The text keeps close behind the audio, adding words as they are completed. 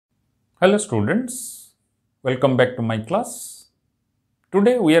Hello students, welcome back to my class.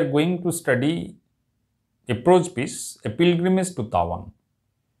 Today we are going to study a prose piece, A Pilgrimage to Tawang.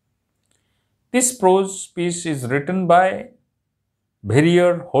 This prose piece is written by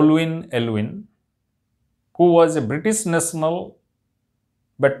Verrier Elwin, who was a British national,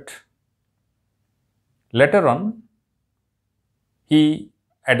 but later on he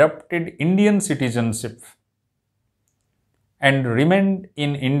adopted Indian citizenship and remained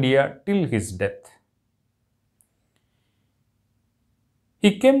in India till his death.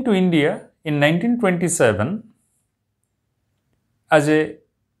 He came to India in 1927 as a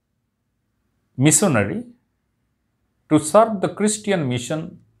missionary to serve the Christian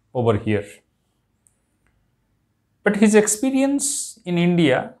mission over here. But his experience in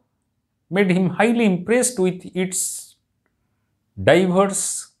India made him highly impressed with its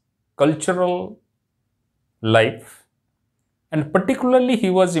diverse cultural life, and particularly he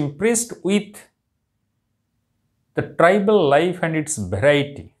was impressed with the tribal life and its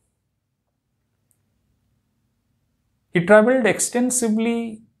variety. He traveled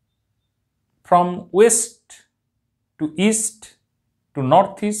extensively from west to east to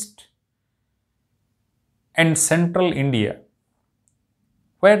northeast and central India,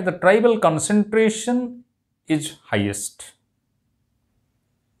 where the tribal concentration is highest.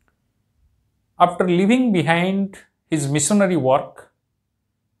 After leaving behind his missionary work,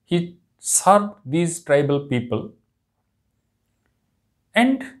 he served these tribal people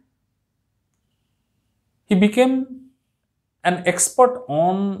and he became an expert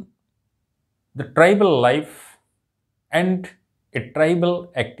on the tribal life and a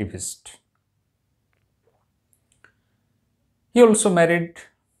tribal activist. He also married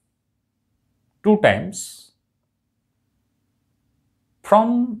 2 times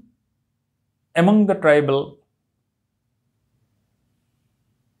from among the tribal,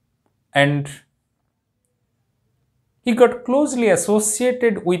 and he got closely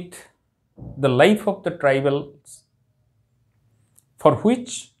associated with the life of the tribals, for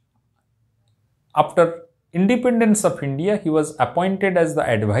which after independence of India he was appointed as the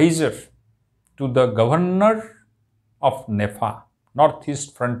advisor to the governor of NEFA,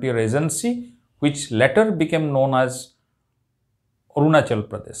 Northeast Frontier Agency, which later became known as Arunachal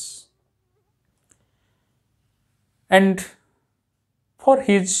Pradesh. And for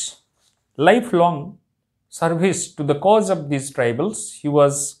his lifelong service to the cause of these tribals, he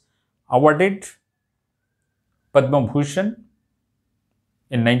was awarded Padma Bhushan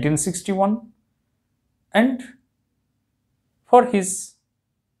in 1961, and for his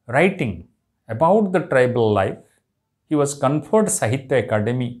writing about the tribal life, he was conferred Sahitya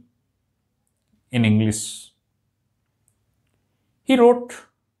Academy in English. He wrote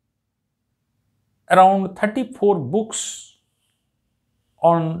around 34 books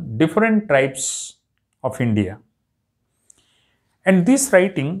on different tribes of India. And this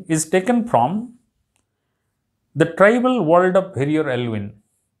writing is taken from The Tribal World of Verrier Elwin,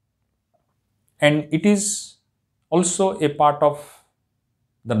 and it is also a part of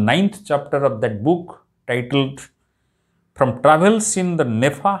the 9th chapter of that book titled From Travels in the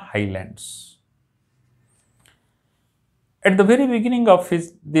NEFA Highlands. At the very beginning of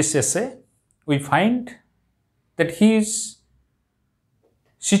this essay, we find that he is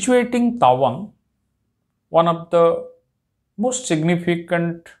situating Tawang, one of the most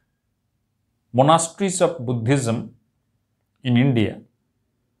significant monasteries of Buddhism in India,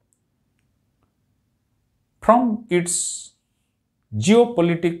 from its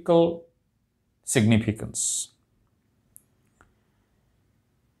geopolitical significance.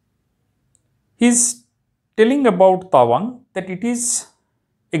 He is telling about Tawang that it is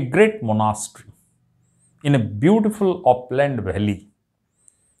a great monastery in a beautiful upland valley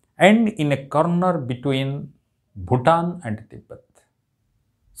and in a corner between Bhutan and Tibet.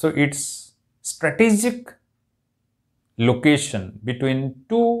 So its strategic location between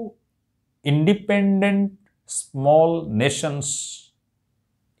 2 independent small nations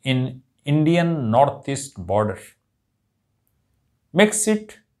in Indian northeast border makes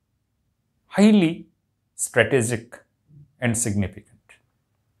it highly strategic and significant.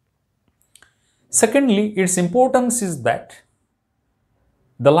 Secondly, its importance is that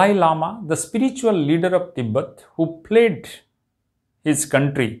Dalai Lama, the spiritual leader of Tibet, who fled his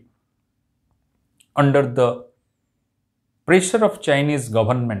country under the pressure of Chinese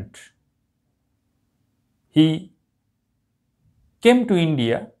government, he came to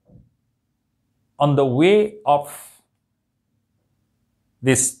India on the way of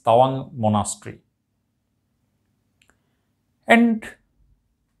this Tawang monastery. And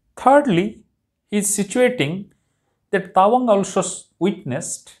thirdly, he is situating that Tawang also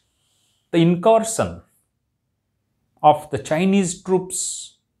witnessed the incursion of the Chinese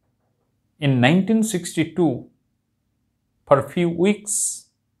troops in 1962 for a few weeks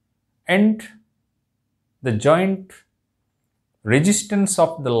and the joint resistance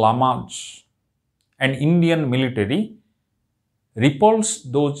of the Lamas and Indian military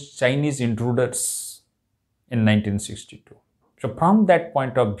repulsed those Chinese intruders in 1962. So from that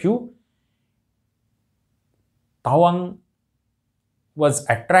point of view, Tawang was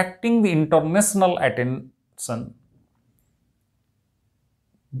attracting the international attention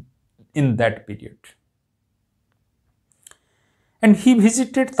in that period. And he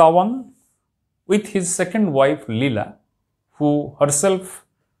visited Tawang with his second wife Leela, who herself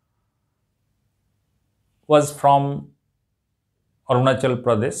was from Arunachal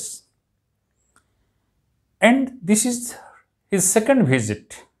Pradesh. And this is his second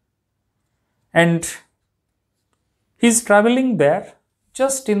visit. And he is traveling there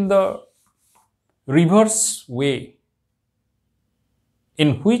just in the reverse way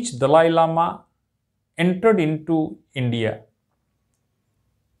in which Dalai Lama entered into India.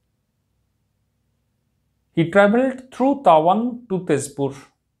 He travelled through Tawang to Tezpur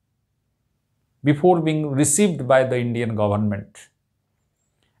before being received by the Indian government.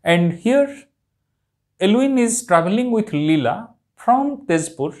 And here Elwin is travelling with Leela from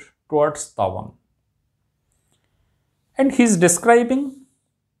Tezpur towards Tawang. And he is describing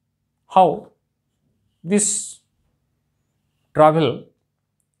how this travel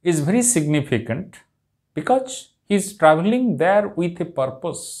is very significant because he is travelling there with a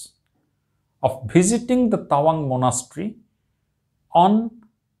purpose of visiting the Tawang monastery on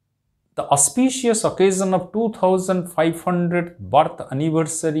the auspicious occasion of 2500th birth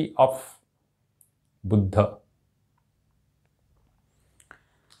anniversary of Buddha.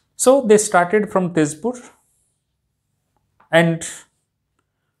 So they started from Tezpur and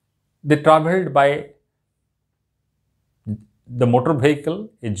they travelled by the motor vehicle,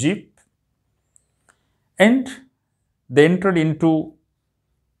 a jeep, and they entered into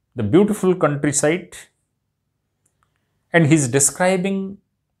the beautiful countryside, and he is describing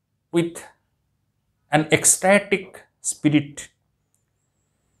with an ecstatic spirit.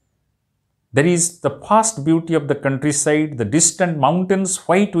 There is the vast beauty of the countryside, the distant mountains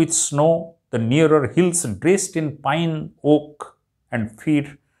white with snow, the nearer hills dressed in pine, oak and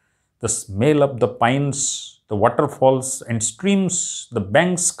fir, the smell of the pines, the waterfalls and streams, the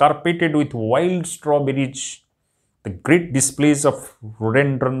banks carpeted with wild strawberries, the great displays of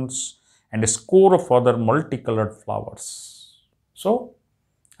rhododendrons and a score of other multicolored flowers. So,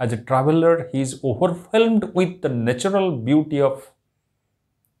 as a traveler, he is overwhelmed with the natural beauty of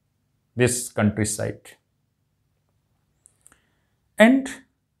this countryside. And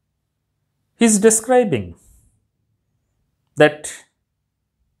he is describing that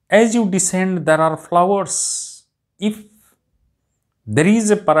as you descend, there are flowers. If there is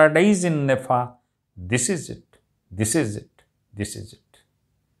a paradise in Nepal, this is it. This is it. This is it.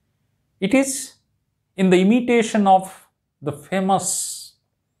 It is in the imitation of the famous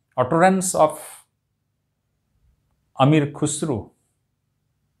utterance of Amir Khusru,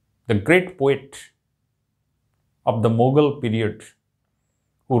 the great poet of the Mughal period,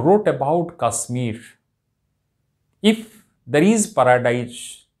 who wrote about Kashmir. If there is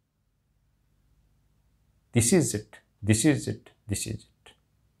paradise, this is it. This is it. This is it.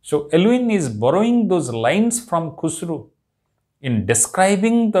 So Elwin is borrowing those lines from Khusru in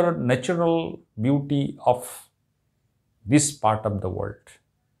describing the natural beauty of this part of the world,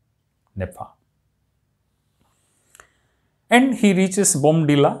 Nepal. And he reaches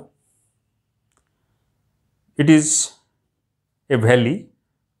Bomdila. It is a valley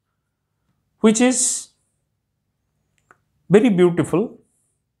which is very beautiful,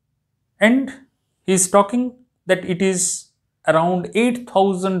 and he is talking that it is around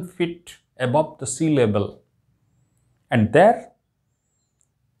 8,000 feet above the sea level. And there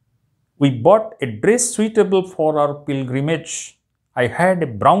we bought a dress suitable for our pilgrimage. I had a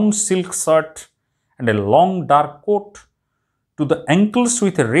brown silk shirt and a long dark coat to the ankles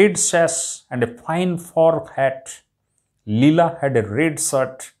with a red sash and a fine fur hat. Leela had a red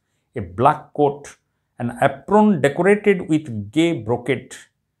shirt, a black coat, an apron decorated with gay brocade,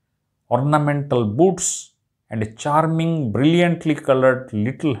 ornamental boots, and a charming, brilliantly colored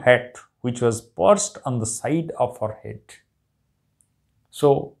little hat which was perched on the side of her head.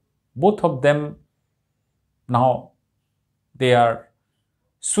 So, both of them now, they are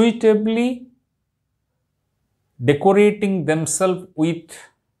suitably decorating themselves with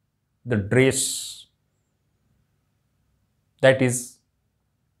the dress that is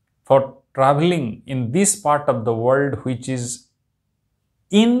for traveling in this part of the world, which is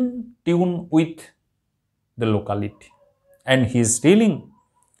in tune with the locality. And he is telling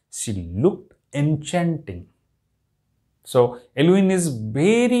she looked enchanting. So Elwin is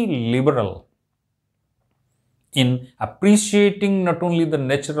very liberal in appreciating not only the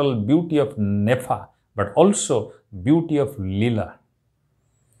natural beauty of Nepha, but also beauty of Lila.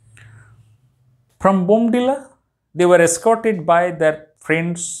 From Bomdila, they were escorted by their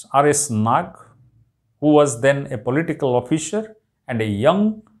friends R.S. Nag, who was then a political officer, and a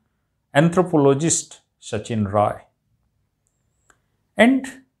young anthropologist, Sachin Roy. And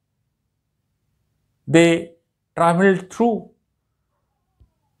they traveled through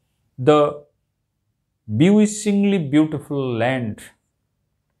the bewitchingly beautiful land,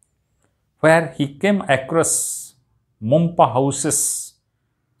 where he came across Mompa houses,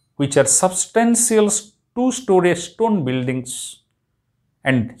 which are substantial two-story stone buildings,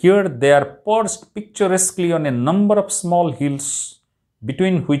 and here they are perched picturesquely on a number of small hills,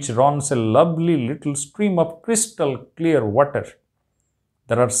 between which runs a lovely little stream of crystal clear water.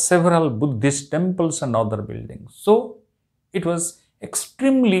 There are several Buddhist temples and other buildings. So it was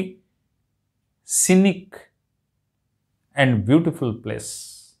extremely scenic and beautiful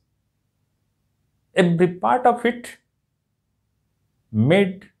place. Every part of it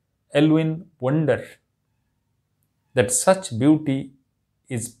made Elwin wonder that such beauty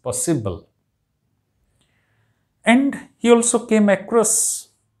is possible. And he also came across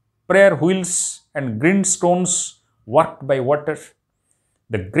prayer wheels and green stones worked by water.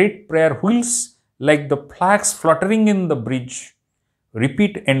 The great prayer wheels, like the flags fluttering in the bridge,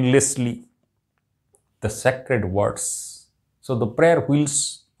 repeat endlessly the sacred words. So the prayer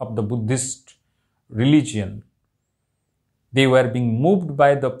wheels of the Buddhist religion, they were being moved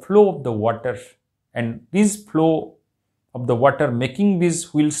by the flow of the water, and this flow of the water making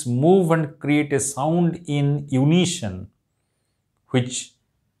these wheels move and create a sound in unison, which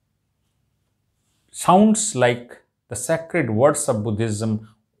sounds like the sacred words of Buddhism,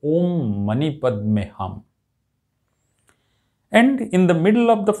 Om Mani Padme Hum. And in the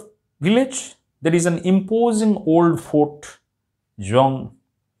middle of the village, there is an imposing old fort, Zhong,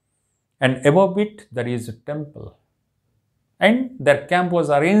 and above it there is a temple. And their camp was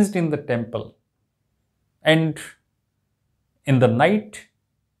arranged in the temple. And in the night,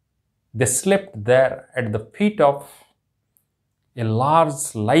 they slept there at the feet of a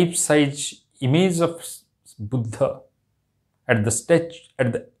large life-size image of Buddha, at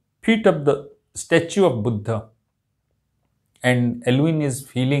the feet of the statue of Buddha. And Elwin is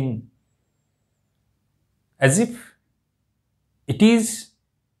feeling as if it is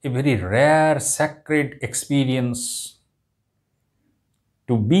a very rare sacred experience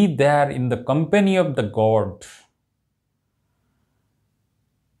to be there in the company of the God,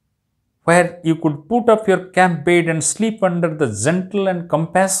 where you could put up your camp bed and sleep under the gentle and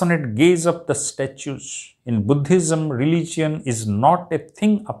compassionate gaze of the statues. In Buddhism, religion is not a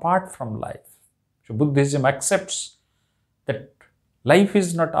thing apart from life. So Buddhism accepts that life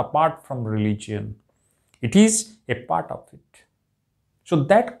is not apart from religion. It is a part of it. So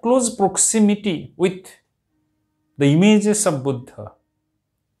that close proximity with the images of Buddha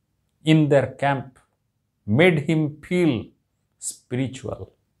in their camp made him feel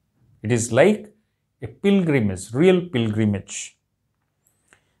spiritual. It is like a pilgrimage, real pilgrimage.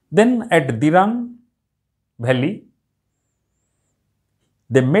 Then at Dirang Valley,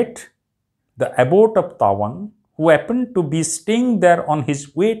 they met the abbot of Tawang, who happened to be staying there on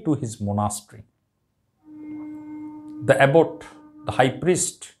his way to his monastery. The abbot, the high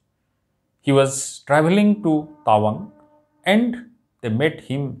priest, he was traveling to Tawang and they met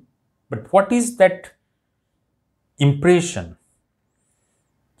him. But what is that impression?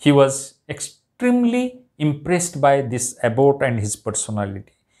 He was extremely impressed by this abbot and his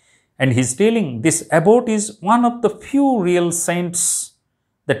personality. And he's telling this abbot is one of the few real saints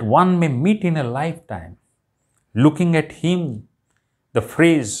that one may meet in a lifetime. Looking at him, the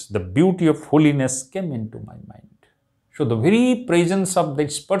phrase, the beauty of holiness came into my mind. So the very presence of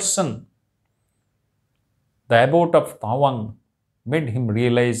this person, the abbot of Tawang, made him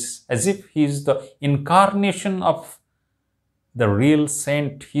realize as if he is the incarnation of the real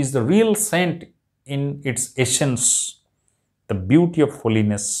saint. He is the real saint in its essence, the beauty of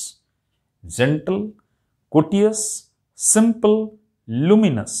holiness. Gentle, courteous, simple,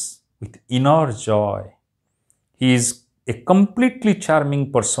 luminous, with inner joy. He is a completely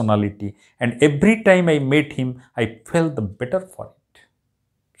charming personality, and every time I met him, I felt the better for it.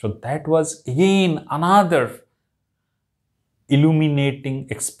 So that was again another illuminating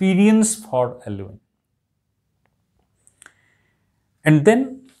experience for Elwin. And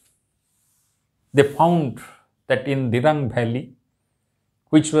then they found that in Dirang Valley,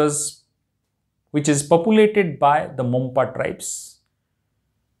 which is populated by the Mompa tribes.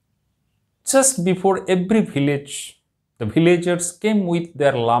 Just before every village, the villagers came with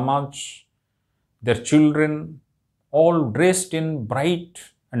their lamas, their children, all dressed in bright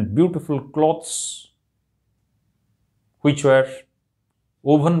and beautiful clothes, which were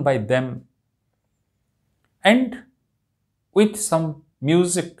woven by them, and with some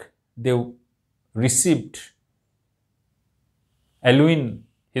music they received Elwin,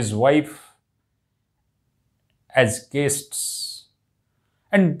 his wife, as guests.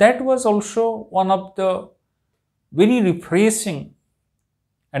 And that was also one of the very refreshing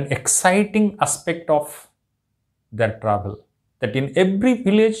and exciting aspect of their travel, that in every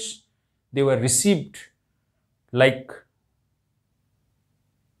village they were received like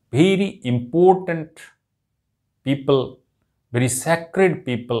very important people, very sacred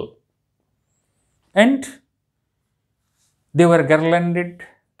people, and they were garlanded,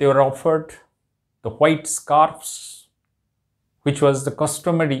 they were offered the white scarves, which was the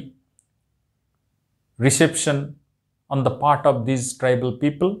customary reception on the part of these tribal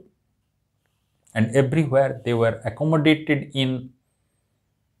people, and everywhere they were accommodated in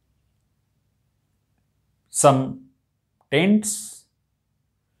some tents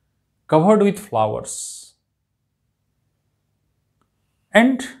covered with flowers,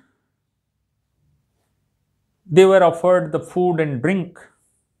 and they were offered the food and drink.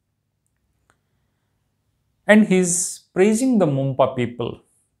 And he is praising the Mompa people.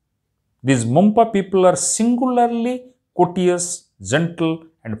 These Mompa people are singularly courteous, gentle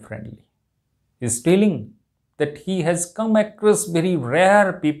and friendly. He is telling that he has come across very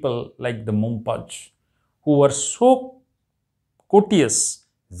rare people like the Mompas, who are so courteous,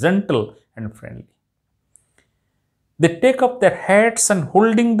 gentle and friendly. They take up their hats and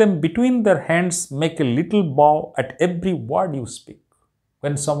holding them between their hands, make a little bow at every word you speak.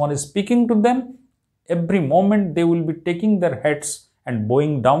 When someone is speaking to them, every moment they will be taking their hats and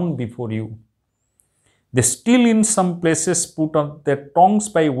bowing down before you. They still in some places put on their tongues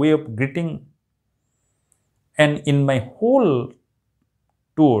by way of greeting. And in my whole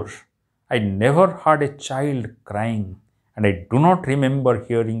tour, I never heard a child crying, and I do not remember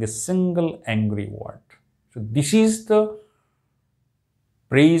hearing a single angry word. So this is the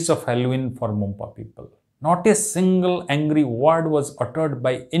praise of Elwin for Mompa people. Not a single angry word was uttered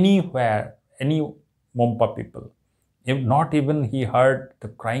by any Mompa people. Not even he heard the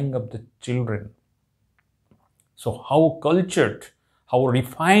crying of the children. So how cultured, how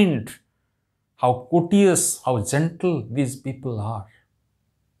refined, how courteous, how gentle these people are.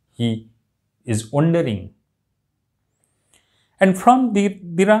 He is wondering. And from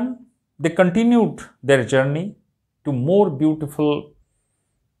Dirang, they continued their journey to more beautiful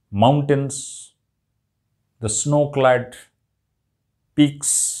mountains, the snow-clad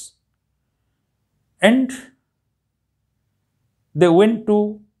peaks, and they went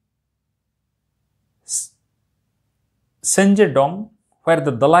to Senjedong, where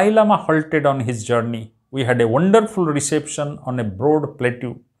the Dalai Lama halted on his journey. We had a wonderful reception on a broad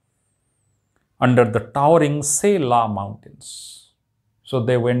plateau under the towering Se-La mountains. So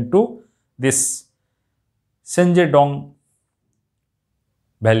they went to this Senjedong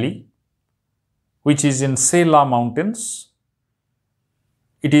valley, which is in Se-La mountains.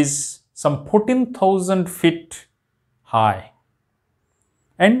 It is some 14,000 feet high,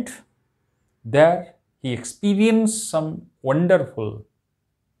 and there he experienced some wonderful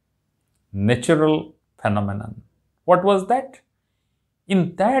natural phenomenon. What was that?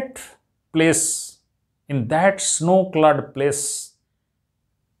 In that place, in that snow-clad place,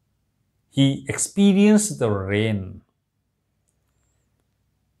 he experienced the rain.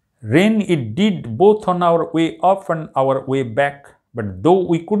 Rain it did both on our way up and our way back, but though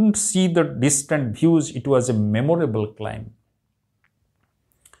we couldn't see the distant views, it was a memorable climb.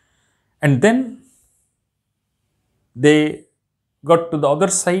 And then they got to the other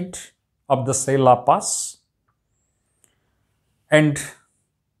side of the Se-La Pass, and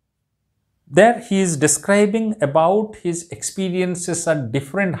there he is describing about his experiences at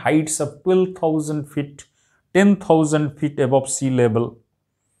different heights of 12,000 feet, 10,000 feet above sea level.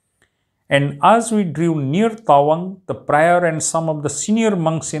 And as we drew near Tawang, the prior and some of the senior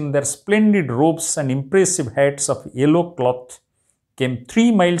monks in their splendid robes and impressive hats of yellow cloth came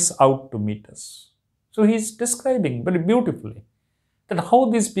 3 miles out to meet us. So he is describing very beautifully that how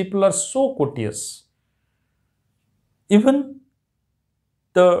these people are so courteous. Even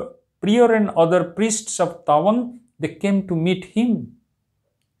the prior and other priests of Tawang, they came to meet him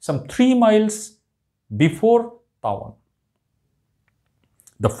some 3 miles before Tawang.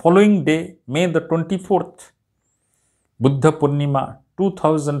 The following day, May the 24th, Buddha Purnima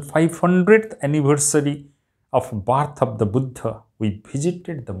 2500th anniversary of birth of the Buddha, we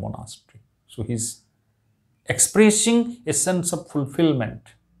visited the monastery. So he's expressing a sense of fulfillment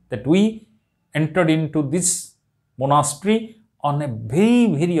that we entered into this monastery on a very,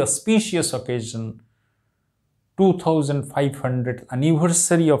 very auspicious occasion, 2500th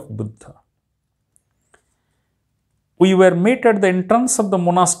anniversary of Buddha. We were met at the entrance of the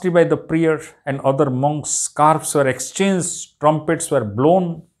monastery by the prior and other monks. Scarves were exchanged, trumpets were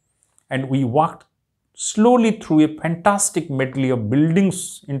blown, and we walked slowly through a fantastic medley of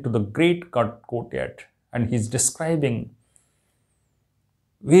buildings into the great courtyard. And he's describing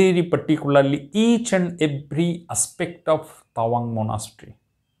very particularly each and every aspect of Tawang monastery.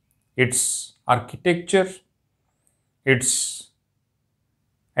 Its architecture, its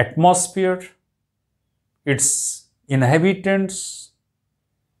atmosphere, its inhabitants,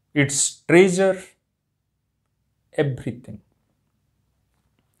 its treasure, everything.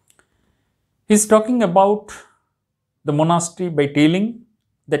 He's talking about the monastery by telling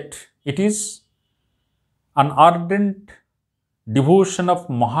that it is an ardent devotion of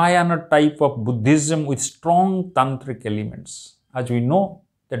Mahayana type of Buddhism with strong tantric elements. As we know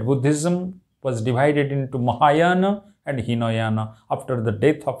that Buddhism was divided into Mahayana and Hinayana after the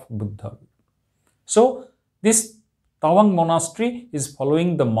death of Buddha. So this Tawang monastery is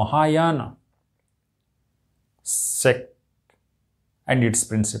following the Mahayana sect and its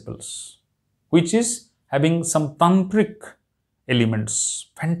principles, which is having some tantric elements,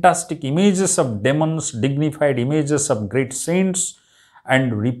 fantastic images of demons, dignified images of great saints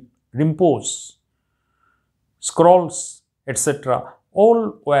and Rinpoche, scrolls, etc.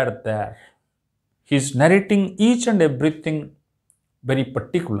 all were there. He is narrating each and everything very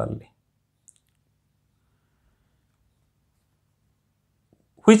particularly.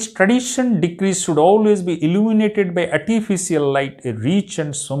 Which tradition decrees should always be illuminated by artificial light, a rich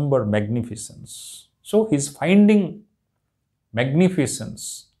and somber magnificence. So he is finding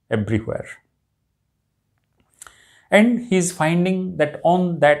magnificence everywhere. And he is finding that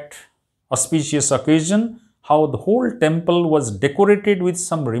on that auspicious occasion, how the whole temple was decorated with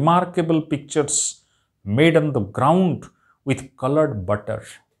some remarkable pictures made on the ground with colored butter.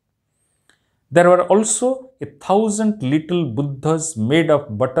 There were also 1,000 little Buddhas made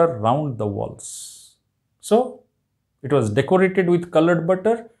of butter round the walls. So it was decorated with colored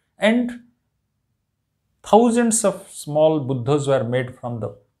butter and thousands of small Buddhas were made from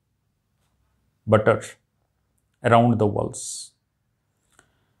the butter around the walls.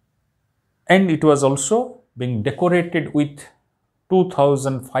 And it was also being decorated with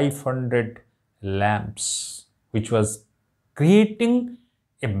 2,500 lamps, which was creating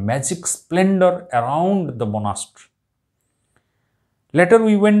a magic splendor around the monastery. Later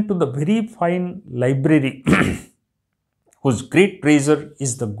we went to the very fine library whose great treasure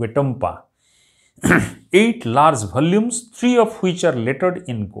is the Gwetampa. 8 large volumes, 3 of which are lettered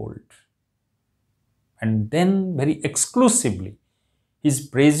in gold. And then very exclusively, he is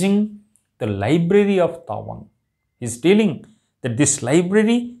praising the library of Tawang. He is telling that this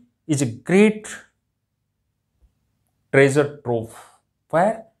library is a great treasure trove,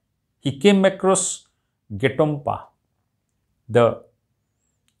 where he came across Getompa, the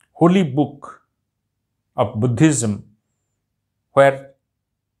holy book of Buddhism, where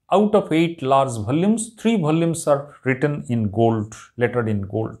out of 8 large volumes, 3 volumes are written in gold, lettered in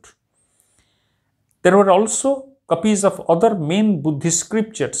gold. There were also copies of other main Buddhist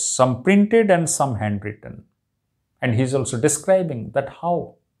scriptures, some printed and some handwritten. And he is also describing that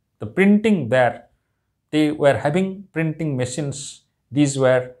how the printing there, they were having printing machines. These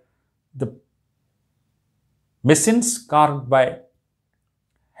were the machines carved by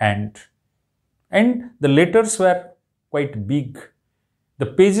hand. And the letters were quite big. The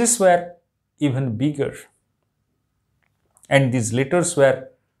pages were even bigger. And these letters were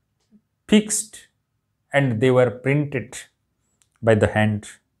fixed and they were printed by the hand.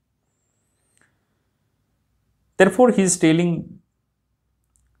 Therefore, he is telling,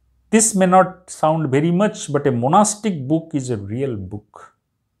 this may not sound very much, but a monastic book is a real book,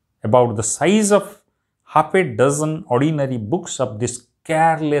 about the size of half a dozen ordinary books of this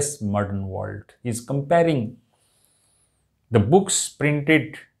careless modern world. He is comparing the books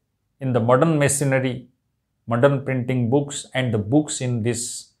printed in the modern machinery, modern printing books, and the books in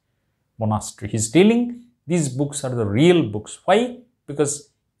this monastery. He is telling these books are the real books. Why?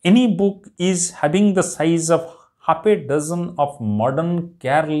 Because any book is having the size of half a dozen of modern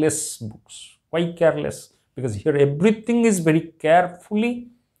careless books. Why careless? Because here everything is very carefully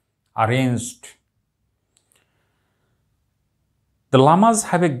arranged. The lamas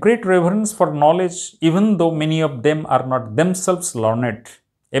have a great reverence for knowledge, even though many of them are not themselves learned.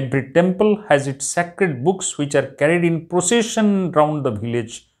 Every temple has its sacred books which are carried in procession round the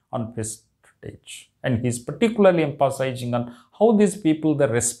village on feast days. And he is particularly emphasizing on how these people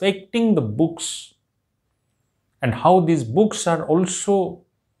are respecting the books and how these books are also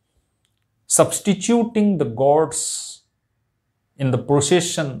substituting the gods in the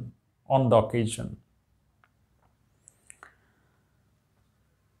procession on the occasion.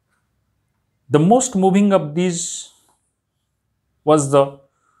 The most moving of these was the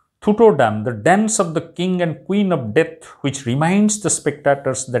Thutodam, the dance of the king and queen of death, which reminds the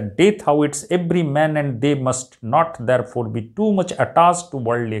spectators that death awaits every man and they must not therefore be too much attached to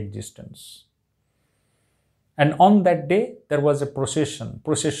worldly existence. And on that day, there was a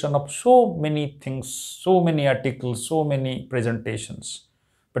procession of so many things, so many articles, so many presentations.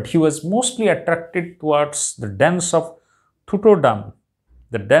 But he was mostly attracted towards the dance of Thutodam,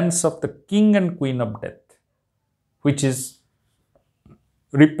 the dance of the king and queen of death, which is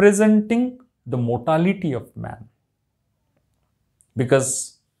representing the mortality of man.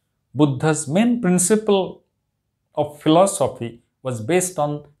 Because Buddha's main principle of philosophy was based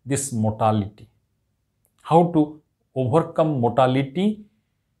on this mortality. How to overcome mortality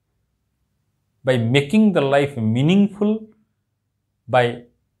by making the life meaningful, by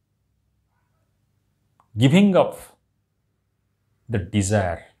giving up the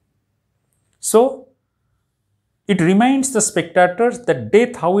desire. So, it reminds the spectators that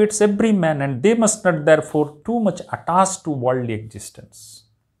death awaits every man and they must not therefore too much attach to worldly existence.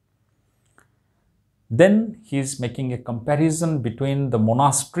 Then he is making a comparison between the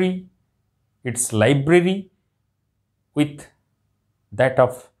monastery, its library, with that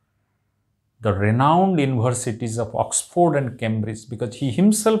of the renowned universities of Oxford and Cambridge, because he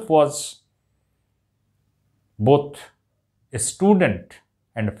himself was both a student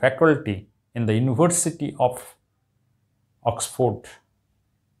and a faculty in the University of Oxford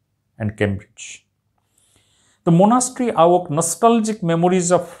and Cambridge. The monastery awoke nostalgic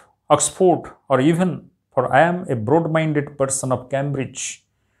memories of Oxford, or even, for I am a broad-minded person, of Cambridge.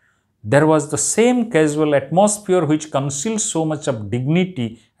 There was the same casual atmosphere which conceals so much of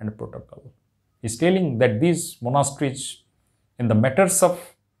dignity and protocol. He is telling that these monasteries, in the matters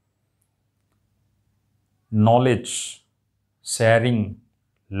of knowledge, sharing,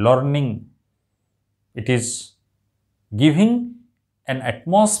 learning, it is giving an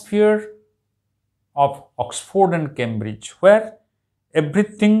atmosphere of Oxford and Cambridge where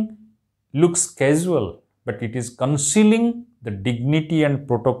everything looks casual, but it is concealing the dignity and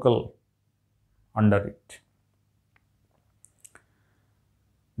protocol under it.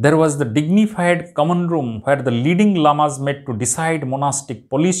 There was the dignified common room where the leading lamas met to decide monastic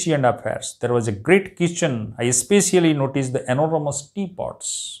policy and affairs. There was a great kitchen. I especially noticed the enormous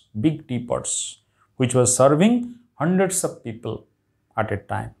teapots, big teapots, which was serving hundreds of people at a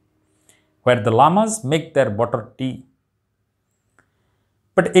time, where the lamas make their butter tea.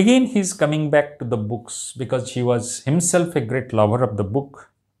 But again he is coming back to the books because he was himself a great lover of the book.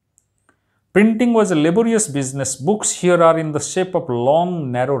 Printing was a laborious business. Books here are in the shape of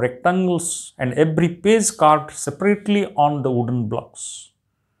long, narrow rectangles and every page carved separately on the wooden blocks.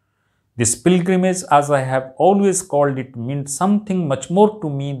 This pilgrimage, as I have always called it, meant something much more to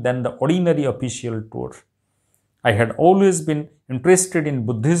me than the ordinary official tour. I had always been interested in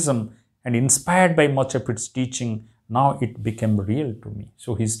Buddhism and inspired by much of its teaching. Now it became real to me.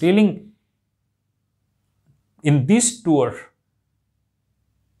 So he is telling, in this tour,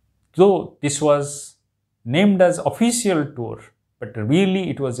 though this was named as official tour, but really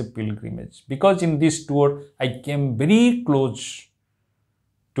it was a pilgrimage, because in this tour I came very close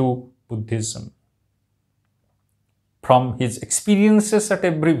to Buddhism. From his experiences at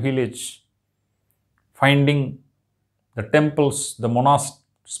every village, finding the temples, the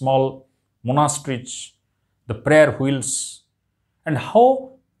small monasteries, the prayer wheels, and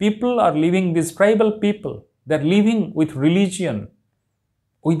how people are living, these tribal people, they are living with religion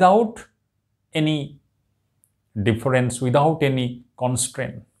without any difference, without any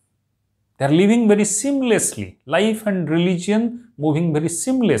constraint. They are living very seamlessly, life and religion moving very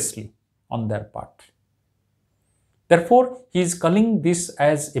seamlessly on their part. Therefore, he is calling this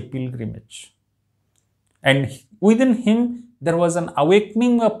as a pilgrimage. And within him, there was an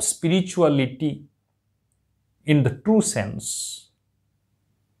awakening of spirituality in the true sense.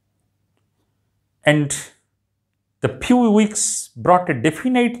 And the few weeks brought a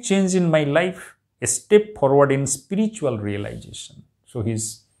definite change in my life, a step forward in spiritual realization. So he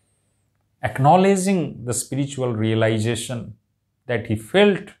is acknowledging the spiritual realization that he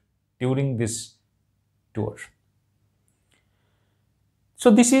felt during this tour. So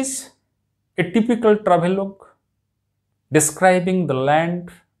this is a typical travelogue describing the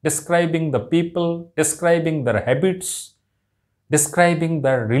land, describing the people, describing their habits, describing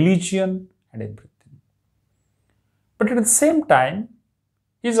their religion and everything. But at the same time,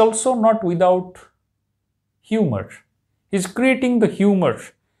 he is also not without humor. He is creating the humor,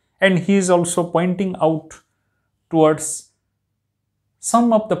 and he is also pointing out towards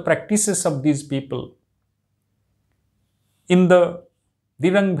some of the practices of these people. In the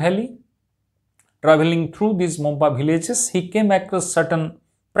Dirang Valley, traveling through these Mompa villages, he came across certain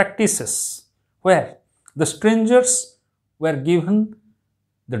practices where the strangers were given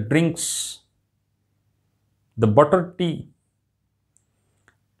the drinks, the butter tea,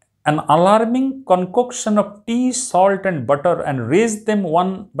 an alarming concoction of tea, salt and butter, and raised them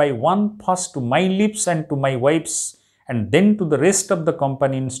one by one first to my lips and to my wife's, and then to the rest of the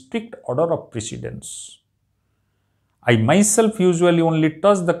company in strict order of precedence. I myself usually only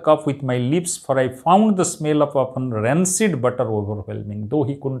touched the cup with my lips, for I found the smell of often rancid butter overwhelming, though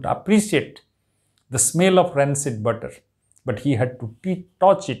he couldn't appreciate the smell of rancid butter, but he had to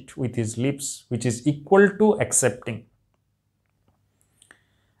touch it with his lips, which is equal to accepting.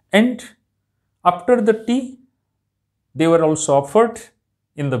 And after the tea, they were also offered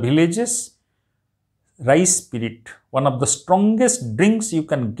in the villages rice spirit, one of the strongest drinks you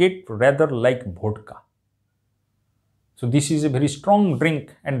can get, rather like vodka. So this is a very strong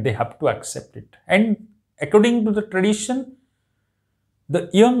drink and they have to accept it. And according to the tradition, the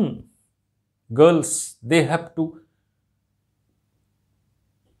young girls, they have to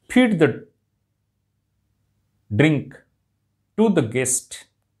feed the drink to the guest.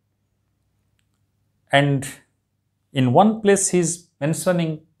 And in one place he is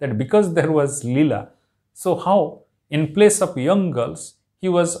mentioning that because there was Leela, so how in place of young girls, he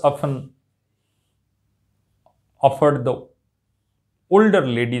was often offered the older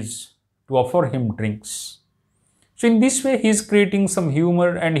ladies to offer him drinks. So in this way, he is creating some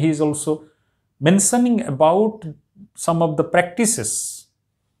humor, and he is also mentioning about some of the practices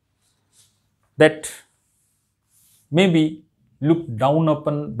that may be looked down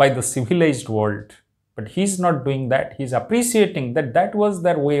upon by the civilized world. But he is not doing that. He is appreciating that that was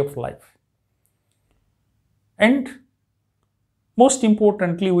their way of life. And most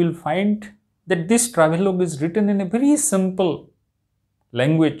importantly, we will find that this travelogue is written in a very simple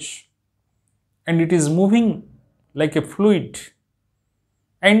language, and it is moving like a fluid.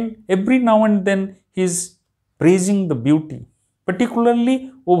 And every now and then he is praising the beauty,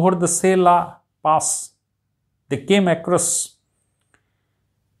 particularly over the Sela Pass. They came across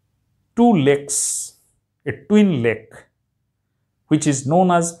two lakes, a twin lake, which is known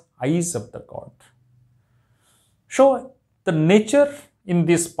as Eyes of the God. So the nature in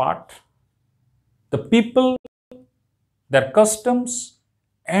this part, the people, their customs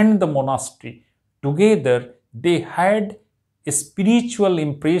and the monastery, together they had a spiritual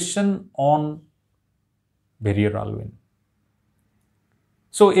impression on Verrier Elwin.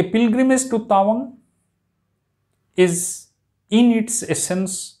 So a pilgrimage to Tawang is in its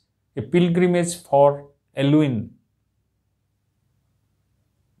essence a pilgrimage for Elwin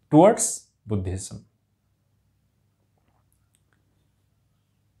towards Buddhism.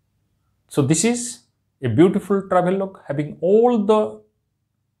 So this is a beautiful travelogue having all the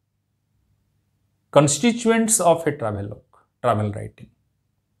constituents of a travelogue, travel writing.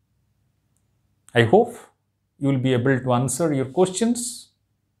 I hope you will be able to answer your questions.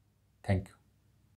 Thank you.